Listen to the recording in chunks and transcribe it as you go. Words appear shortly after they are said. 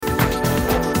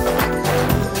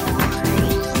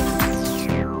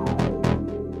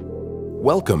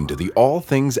Welcome to the All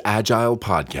Things Agile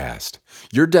podcast,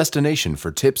 your destination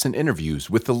for tips and interviews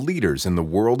with the leaders in the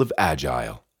world of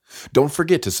Agile. Don't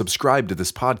forget to subscribe to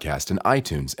this podcast in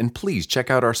iTunes, and please check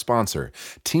out our sponsor,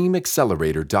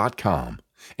 TeamAccelerator.com.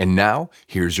 And now,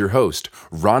 here's your host,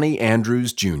 Ronnie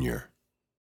Andrews Jr.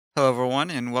 Hello, everyone,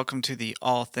 and welcome to the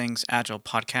All Things Agile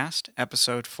podcast,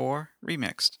 Episode 4,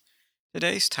 Remixed.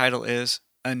 Today's title is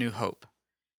A New Hope.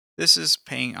 This is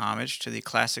paying homage to the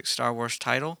classic Star Wars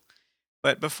title.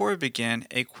 But before we begin,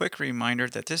 a quick reminder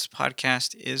that this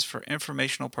podcast is for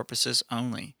informational purposes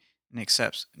only and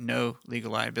accepts no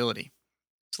legal liability.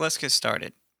 So let's get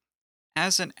started.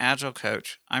 As an Agile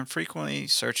coach, I'm frequently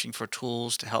searching for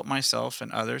tools to help myself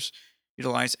and others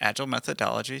utilize Agile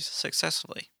methodologies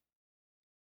successfully.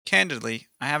 Candidly,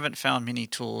 I haven't found many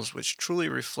tools which truly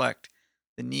reflect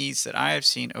the needs that I have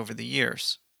seen over the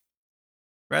years.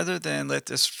 Rather than let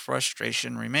this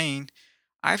frustration remain,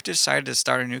 I've decided to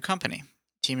start a new company,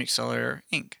 Team Accelerator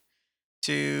Inc.,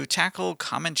 to tackle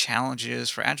common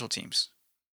challenges for Agile teams.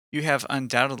 You have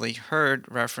undoubtedly heard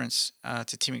reference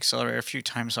to Team Accelerator a few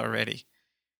times already.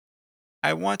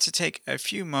 I want to take a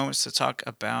few moments to talk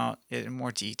about it in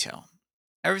more detail.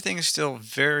 Everything is still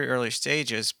very early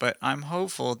stages, but I'm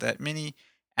hopeful that many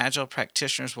Agile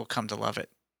practitioners will come to love it.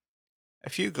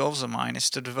 A few goals of mine is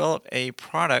to develop a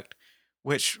product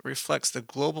which reflects the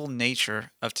global nature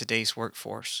of today's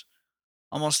workforce.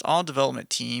 Almost all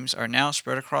development teams are now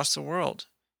spread across the world,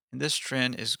 and this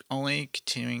trend is only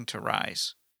continuing to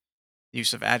rise. The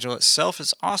use of Agile itself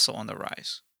is also on the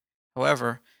rise.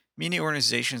 However, many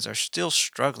organizations are still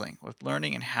struggling with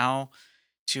learning and how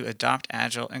to adopt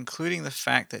Agile, including the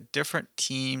fact that different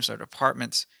teams or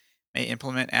departments may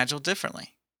implement Agile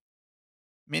differently.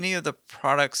 Many of the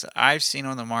products that I've seen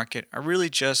on the market are really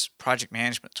just project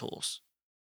management tools.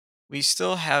 We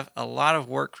still have a lot of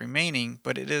work remaining,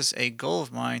 but it is a goal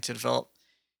of mine to develop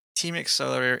Team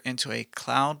Accelerator into a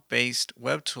cloud-based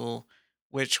web tool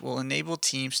which will enable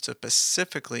teams to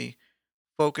specifically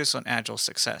focus on Agile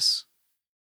success.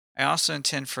 I also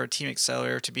intend for Team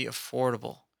Accelerator to be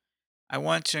affordable. I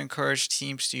want to encourage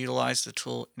teams to utilize the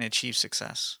tool and achieve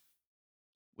success.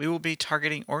 We will be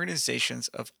targeting organizations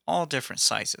of all different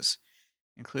sizes,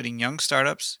 including young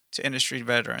startups to industry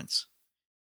veterans.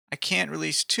 I can't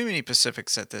release too many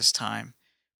specifics at this time,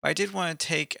 but I did want to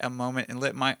take a moment and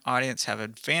let my audience have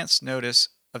advance notice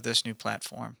of this new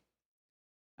platform.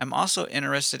 I'm also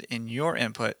interested in your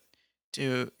input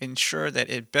to ensure that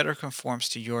it better conforms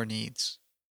to your needs.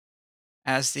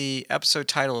 As the episode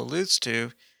title alludes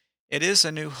to, it is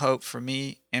a new hope for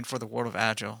me and for the world of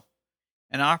Agile,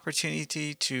 an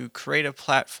opportunity to create a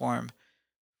platform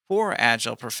for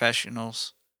Agile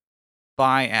professionals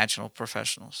by Agile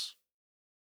professionals.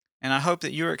 And I hope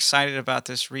that you're excited about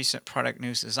this recent product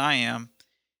news as I am.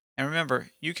 And remember,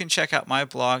 you can check out my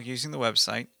blog using the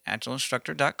website,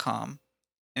 agileinstructor.com,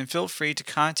 and feel free to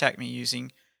contact me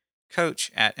using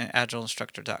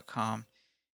coach@agileinstructor.com.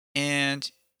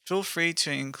 And feel free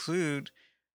to include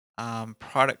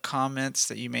product comments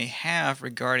that you may have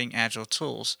regarding Agile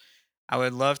tools. I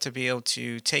would love to be able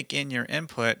to take in your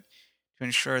input to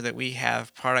ensure that we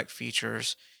have product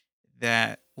features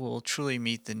that will truly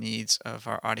meet the needs of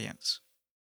our audience.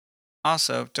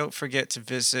 Also, don't forget to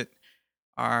visit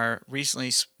our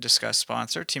recently discussed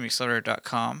sponsor,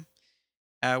 TeamAccelerator.com,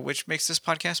 which makes this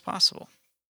podcast possible.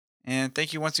 And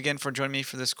thank you once again for joining me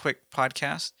for this quick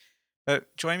podcast.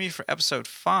 But join me for episode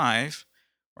 5,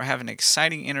 where I have an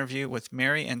exciting interview with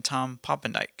Mary and Tom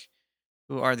Poppendijk,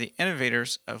 who are the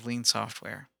innovators of Lean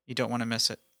software. You don't want to miss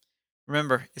it.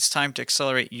 Remember, it's time to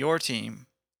accelerate your team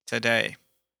today.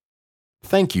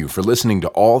 Thank you for listening to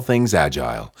All Things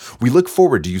Agile. We look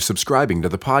forward to you subscribing to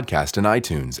the podcast in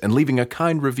iTunes and leaving a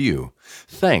kind review.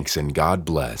 Thanks, and God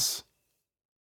bless.